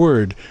every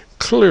word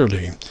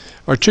clearly,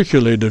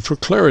 articulated for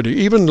clarity,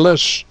 even in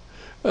less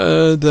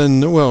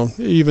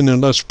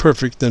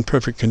perfect than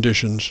perfect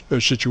conditions or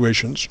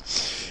situations.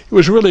 It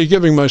was really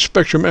giving my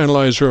spectrum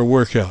analyzer a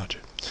workout.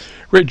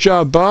 Great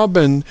job, Bob.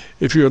 And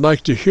if you would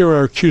like to hear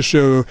our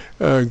QSO,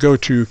 go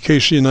to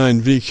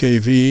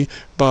KC9VKV,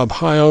 Bob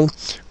Heil,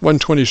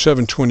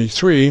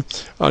 12723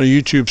 on a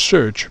YouTube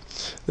search.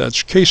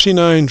 That's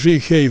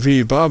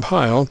KC9VKV, Bob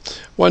Heil,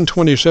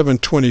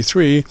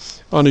 12723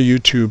 on a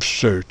YouTube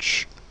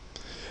search.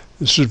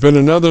 This has been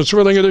another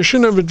thrilling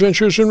edition of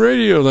Adventures in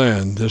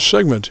Radioland. This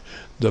segment,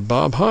 the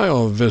Bob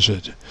Heil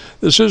Visit.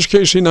 This is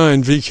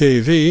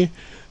KC9VKV,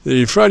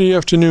 the Friday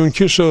afternoon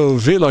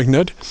Qso-Vlog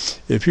net.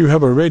 If you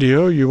have a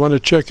radio you want to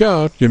check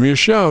out, give me a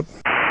shout. If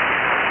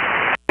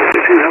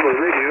you have a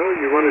radio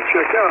you want to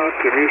check out,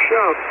 give me a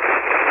shout.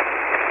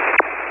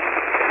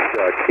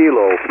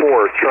 Kilo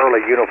 4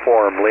 Charlie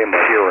Uniform Lima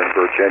here in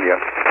Virginia.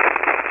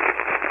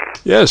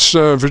 Yes,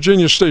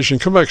 Virginia Station.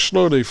 Come back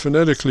slowly,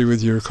 phonetically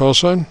with your call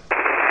sign.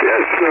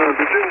 Yes,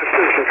 Virginia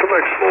Station. Come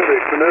back slowly,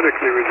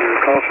 phonetically with your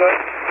call sign.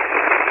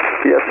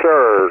 Yes,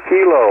 sir.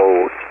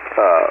 Kilo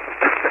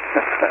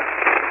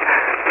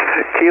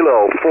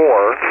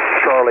 4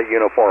 Charlie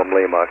Uniform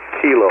Lima.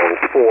 Kilo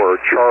 4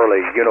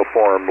 Charlie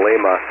Uniform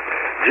Lima.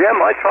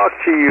 Jim, I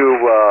talked to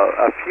you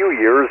a few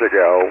years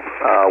ago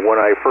when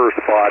I first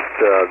bought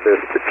this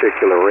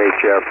particular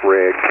HF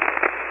rig,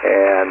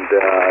 and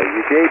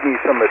you gave me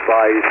some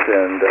advice,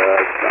 and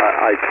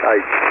I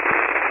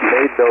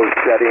made those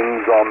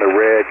settings on the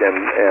rig,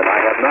 and I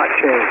have not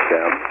changed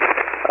them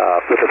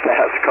for the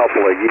past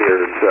couple of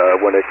years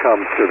when it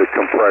comes to the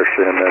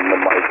compression and the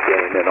mic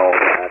gain and all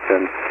that.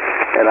 And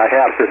I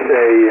have to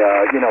say,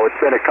 it's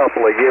been a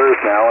couple of years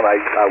now, and I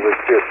was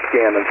just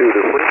scanning through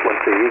the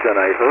frequencies, and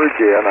I heard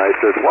you, and I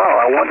said, wow,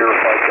 I wonder if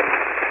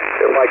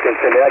I can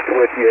connect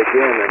with you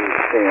again and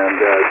see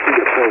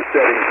if those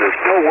settings are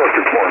still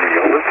working for me,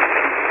 over.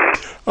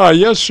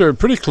 Yes, sir,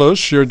 pretty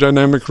close. Your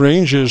dynamic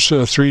range is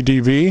 3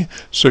 dB,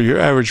 so your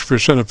average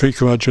percent of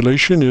peak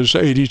modulation is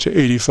 80 to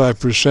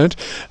 85%.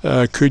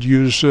 Could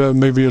use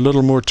maybe a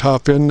little more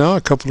top end now,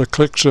 a couple of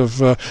clicks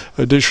of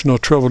additional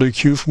treble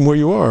EQ from where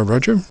you are,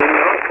 Roger.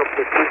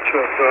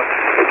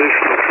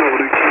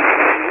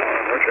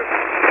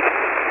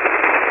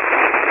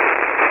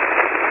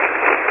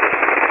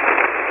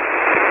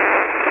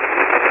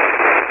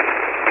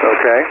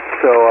 Okay,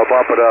 so I'll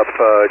bump it up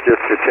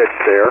just a tick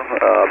there,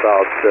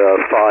 about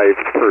 5%.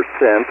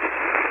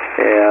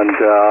 And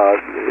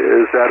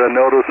is that a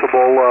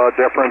noticeable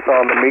difference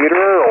on the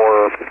meter,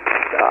 or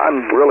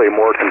I'm really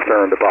more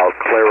concerned about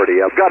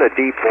clarity? I've got a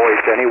deep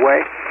voice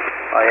anyway.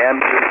 I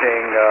am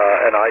using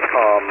an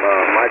ICOM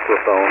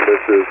microphone.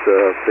 This is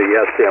the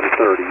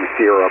SM30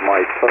 Sierra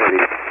Mic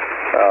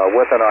 30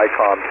 with an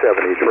ICOM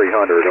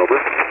 7300, over.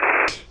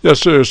 Yes,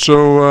 sir.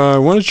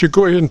 So why don't you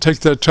go ahead and take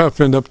that top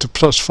end up to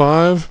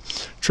 +5,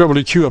 treble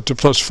EQ up to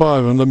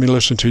 +5, and let me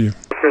listen to you.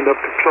 Top end up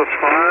to +5,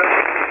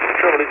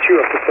 treble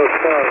EQ up to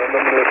 +5, and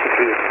let me listen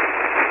to you.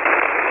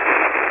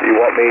 You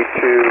want me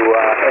to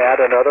add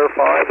another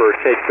 5 or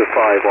take the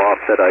 5 off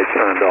that I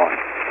turned on?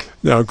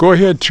 Now go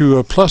ahead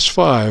to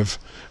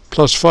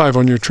 +5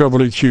 on your treble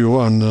EQ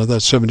on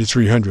that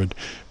 7300.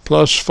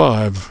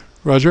 +5,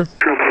 Roger.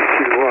 Treble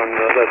EQ on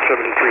that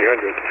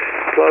 7300.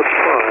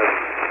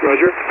 +5,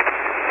 Roger.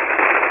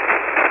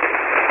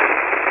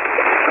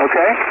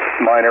 Okay,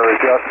 minor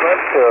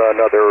adjustment,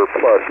 another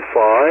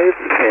 +5,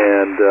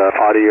 and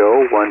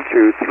audio 1,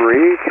 2,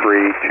 3,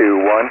 3,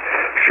 2, 1.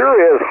 Sure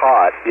is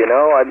hot,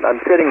 I'm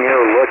sitting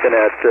here looking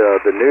at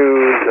the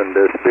news and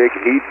this big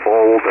heat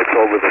bowl that's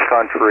over the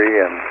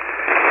country, and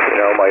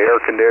my air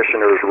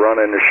conditioner's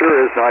running. It sure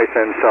is nice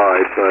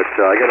inside, but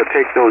I got to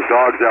take those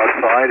dogs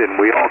outside, and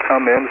we all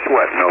come in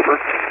sweating, over.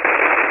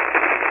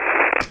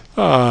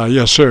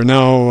 Yes, sir.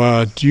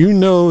 Now, do you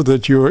know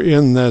that you're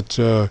in that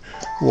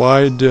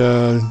wide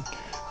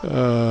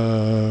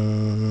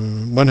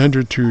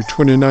 100 to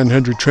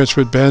 2900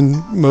 transmit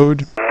band mode?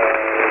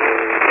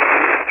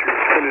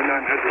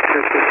 2900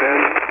 transmit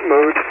band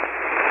mode.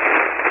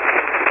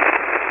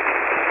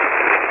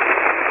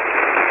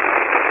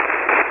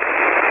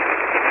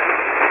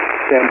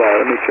 Stand by.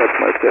 Let me check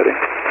my setting.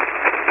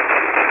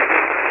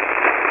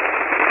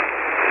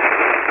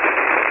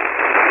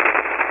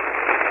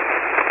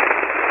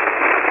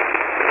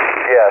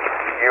 Yes,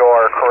 you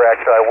are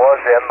correct. I was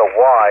in the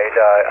wide.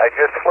 I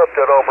just flipped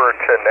it over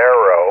to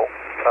narrow.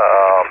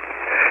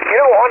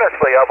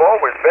 Honestly, I've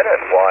always been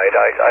in wide.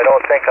 I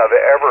don't think I've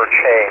ever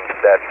changed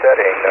that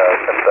setting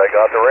since I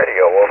got the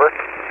radio, over.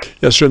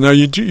 Yes, sir. Now,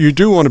 you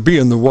do want to be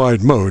in the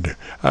wide mode.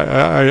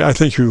 I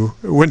think you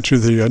went to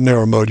the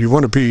narrow mode. You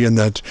want to be in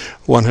that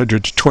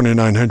 100 to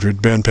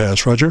 2900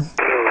 bandpass, Roger?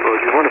 Narrow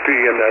mode. You want to be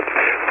in that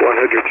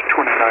 100 to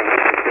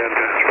 2900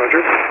 bandpass,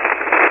 Roger?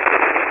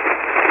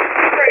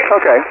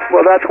 Okay,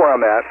 well, that's where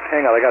I'm at.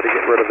 Hang on, I got to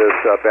get rid of this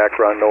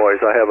background noise.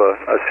 I have a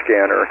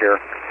scanner here.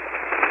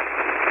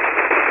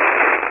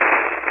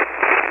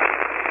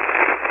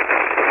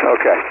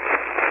 Okay.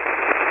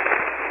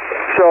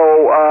 So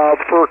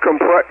for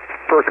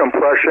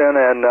compression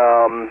and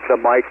the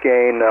mic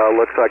gain,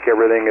 looks like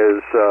everything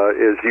is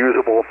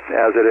usable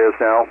as it is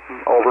now.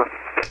 Over.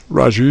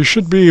 Roger. You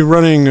should be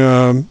running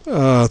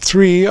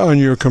 3 on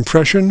your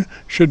compression.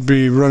 Should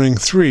be running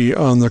 3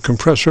 on the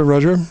compressor,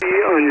 Roger. 3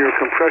 on your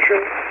compressor.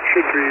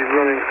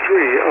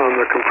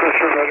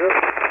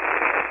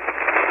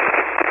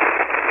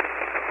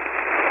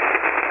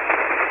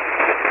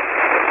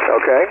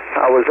 Okay.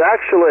 I was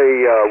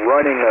actually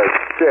running a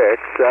 6.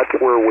 That's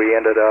where we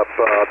ended up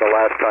the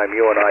last time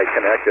you and I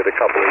connected a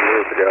couple of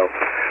years ago.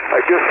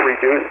 I just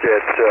reduced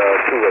it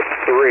to a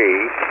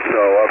 3,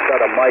 so I've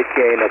got a mic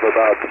gain of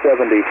about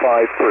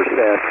 75%.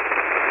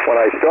 When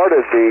I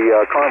started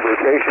the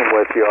conversation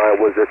with you, I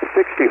was at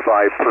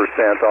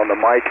 65% on the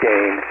mic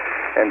gain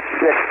and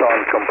 6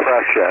 on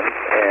compression,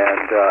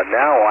 and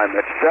now I'm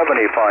at 75%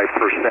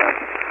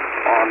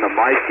 on the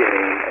mic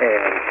gain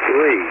and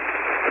 3.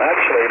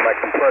 Actually, my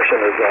compression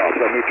is off.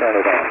 Let me turn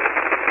it on.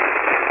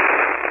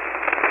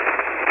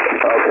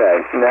 Okay,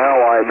 now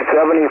I'm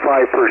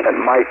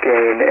 75% mic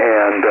gain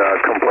and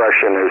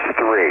compression is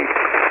 3.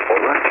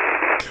 Over.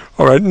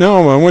 All right,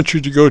 now I want you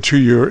to go to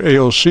your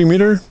ALC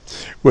meter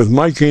with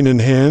mic gain in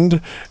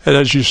hand, and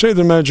as you say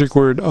the magic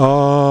word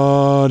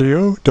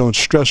audio, don't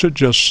stress it,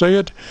 just say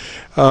it,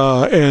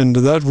 and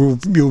that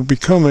you'll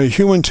become a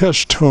human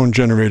test tone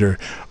generator.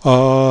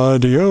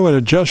 Audio, and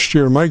adjust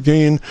your mic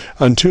gain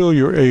until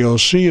your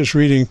ALC is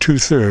reading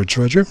 2/3.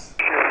 Roger?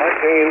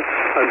 Mic gain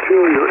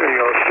until your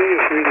ALC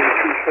is reading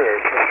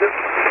 2/3. Roger?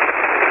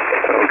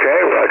 Okay,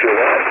 roger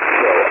that.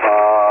 So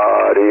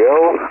audio,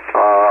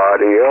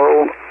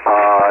 audio,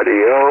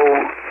 audio,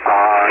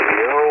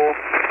 audio,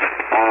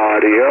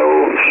 audio.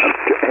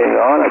 Hang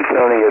on, I'm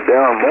turning it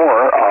down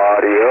more.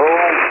 Audio,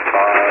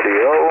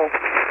 audio,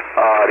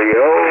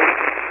 audio.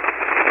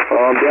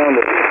 I'm down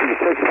to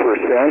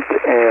 56%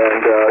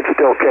 and it's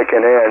still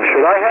kicking in.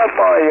 Should I have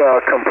my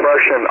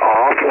compression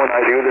off when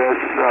I do this,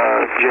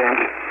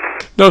 James?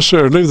 No,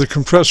 sir. Leave the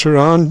compressor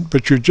on,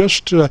 but you're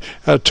just at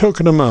a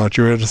token amount.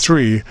 You're at a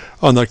 3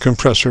 on that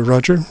compressor,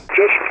 Roger. Just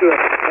a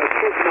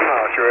token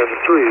amount. You're at a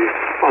 3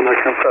 on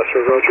that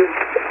compressor, Roger.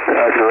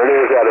 Roger, it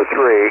is at a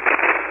 3.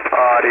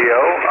 Audio,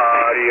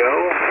 audio.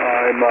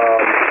 I'm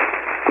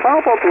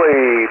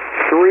probably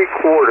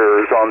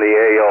 3/4 on the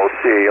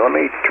ALC. Let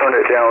me turn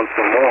it down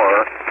some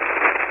more.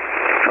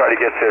 Try to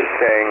get this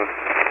thing.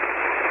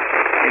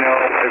 You know,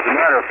 as a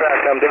matter of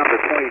fact, I'm down to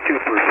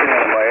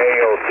 22%. My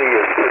ALC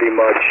is pretty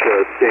much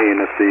staying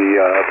at the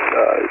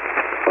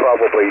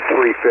probably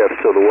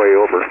 3/5 of the way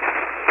over.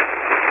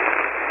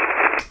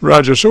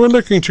 Roger. So we're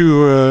looking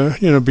to,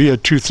 be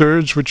at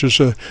 2/3, which is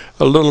a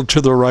little to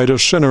the right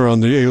of center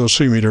on the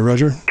ALC meter,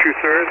 Roger.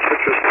 2/3,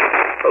 which is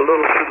a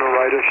little to the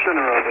right of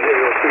center on the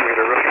ALC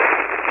meter, Roger.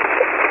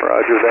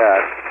 Roger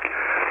that.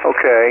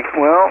 Okay.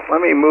 Well,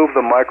 let me move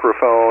the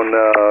microphone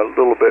a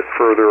little bit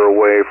further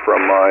away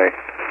from my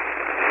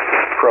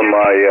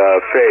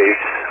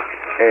face,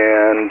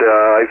 and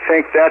I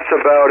think that's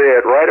about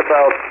it. Right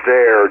about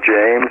there,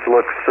 James.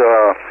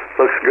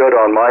 Looks good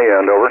on my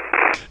end. Over.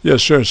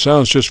 Yes, sir. It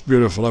sounds just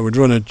beautiful. I would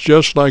run it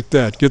just like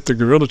that. Get the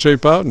Gorilla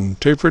Tape out and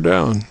taper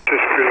down. Just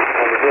beautiful.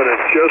 I would run it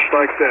just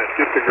like that.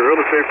 Get the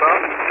Gorilla Tape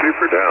out and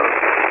taper down.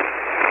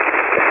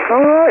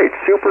 All right.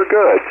 Super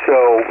good.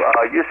 So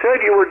you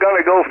said you were going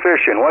to go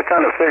fishing. What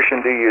kind of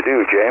fishing do you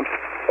do, James?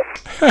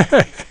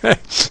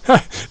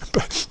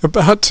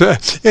 About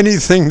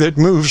anything that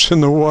moves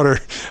in the water.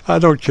 I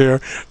don't care.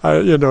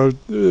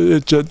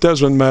 It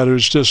doesn't matter.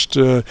 It's just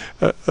a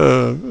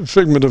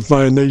figment of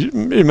my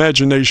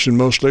imagination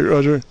mostly,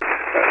 Roger.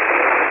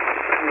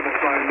 Figment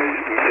of my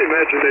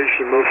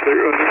imagination mostly,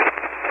 Roger.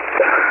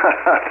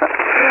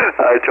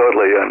 I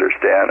totally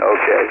understand.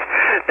 Okay.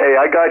 Hey,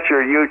 I got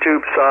your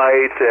YouTube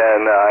site,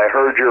 and I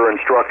heard your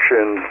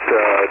instructions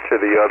to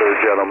the other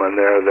gentleman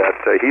there that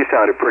he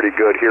sounded pretty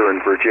good here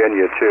in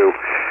Virginia, too.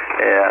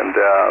 And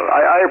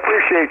I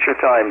appreciate your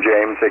time,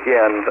 James.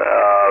 Again,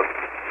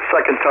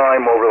 second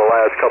time over the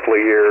last couple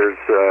of years.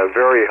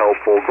 Very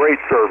helpful. Great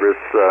service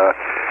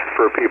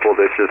for people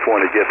that just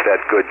want to get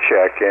that good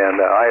check,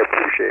 and I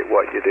appreciate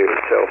what you do.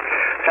 So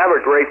have a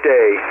great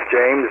day,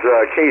 James.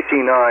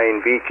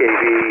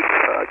 KC9VKV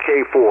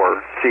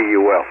K4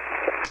 CUL.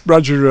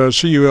 Roger,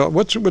 CUL.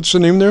 What's the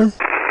name there?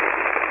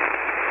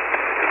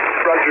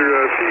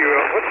 Roger,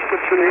 CUL.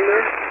 What's the name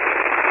there?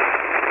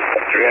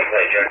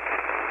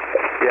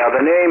 Yeah,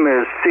 the name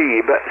is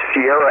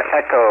Sierra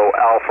Echo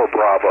Alpha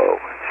Bravo.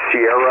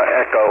 Sierra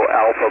Echo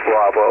Alpha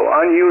Bravo.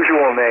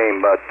 Unusual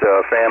name, but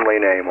family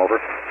name.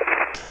 Over.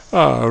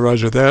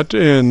 Roger that.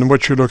 And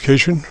what's your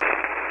location?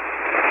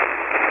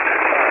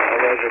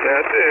 Roger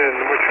that.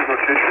 And what's your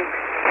location?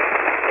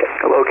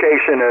 The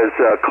location is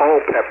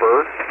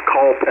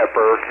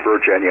Culpeper,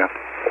 Virginia.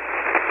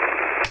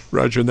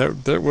 Roger.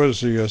 That was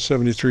the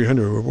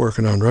 7300 we're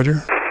working on, Roger.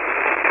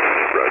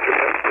 Roger.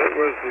 That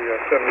was the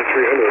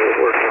 7300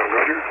 we're working on,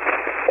 Roger.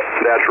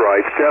 That's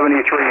right.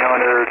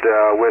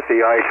 7300 with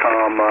the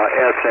ICOM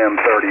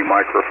SM30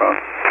 microphone.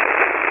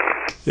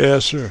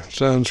 Yes, sir.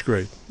 Sounds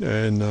great.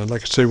 And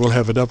like I say, we'll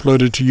have it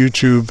uploaded to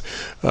YouTube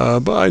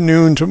by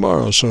noon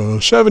tomorrow. So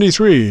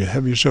 73.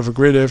 Have yourself a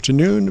great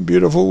afternoon, a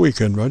beautiful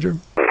weekend, Roger.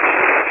 73.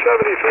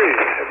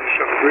 Have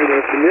yourself a great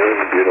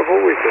afternoon, a beautiful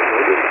weekend,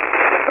 Roger.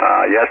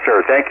 Yes,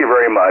 sir. Thank you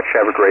very much.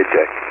 Have a great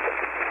day.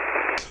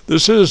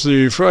 This is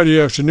the Friday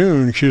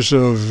afternoon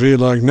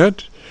Qso-Vlog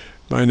net.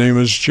 My name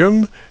is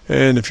Jim,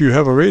 and if you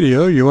have a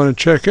radio you want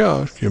to check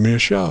out, give me a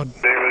shout.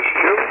 My name is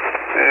Jim,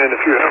 and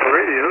if you you have a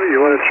radio you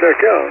want to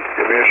check out,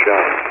 give me a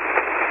shout.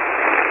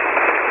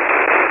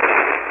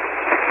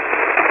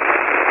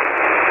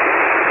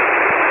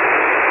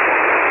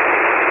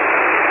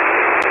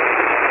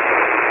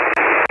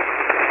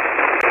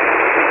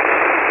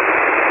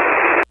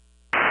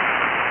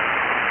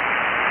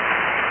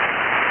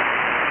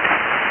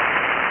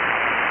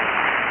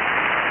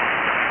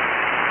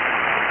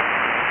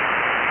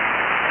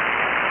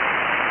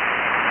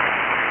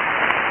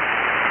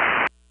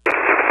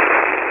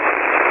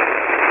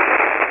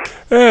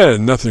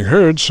 And nothing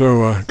heard,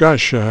 so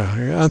gosh,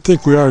 I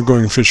think we are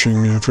going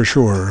fishing for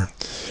sure.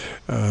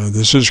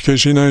 This is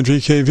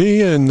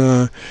KC9VKV,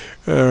 and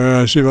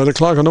I see about a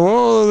clock on the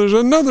wall. There's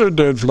another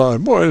dead fly.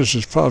 Boy, this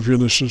is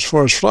populous as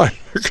far as flies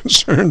are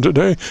concerned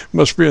today.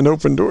 Must be an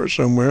open door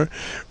somewhere.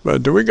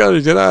 But we got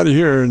to get out of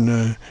here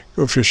and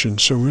go fishing.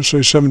 So we'll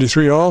say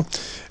 73 all,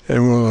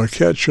 and we'll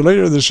catch you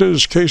later. This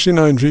is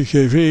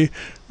KC9VKV,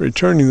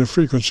 returning the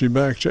frequency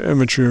back to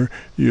amateur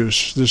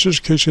use. This is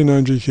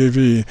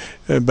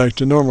KC9VKV, back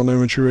to normal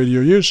amateur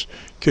radio use.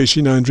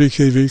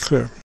 KC9VKV clear.